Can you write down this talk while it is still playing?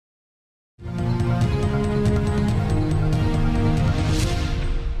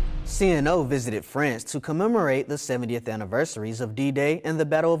CNO visited France to commemorate the 70th anniversaries of D-Day and the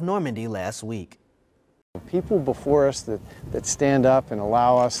Battle of Normandy last week. People before us that stand up and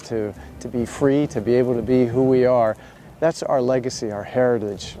allow us to be free, to be able to be who we are, that's our legacy, our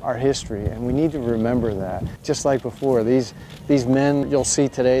heritage, our history, and we need to remember that. Just like before, these men you'll see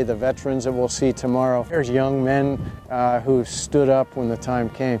today, the veterans that we'll see tomorrow, there's young men who stood up when the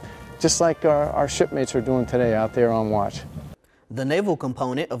time came, just like our shipmates are doing today out there on watch. The naval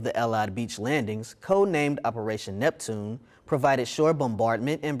component of the Allied beach landings, codenamed Operation Neptune, provided shore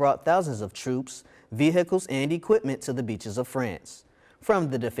bombardment and brought thousands of troops, vehicles, and equipment to the beaches of France. From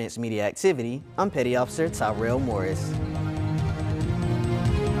the Defense Media Activity, I'm Petty Officer Tyrell Morris.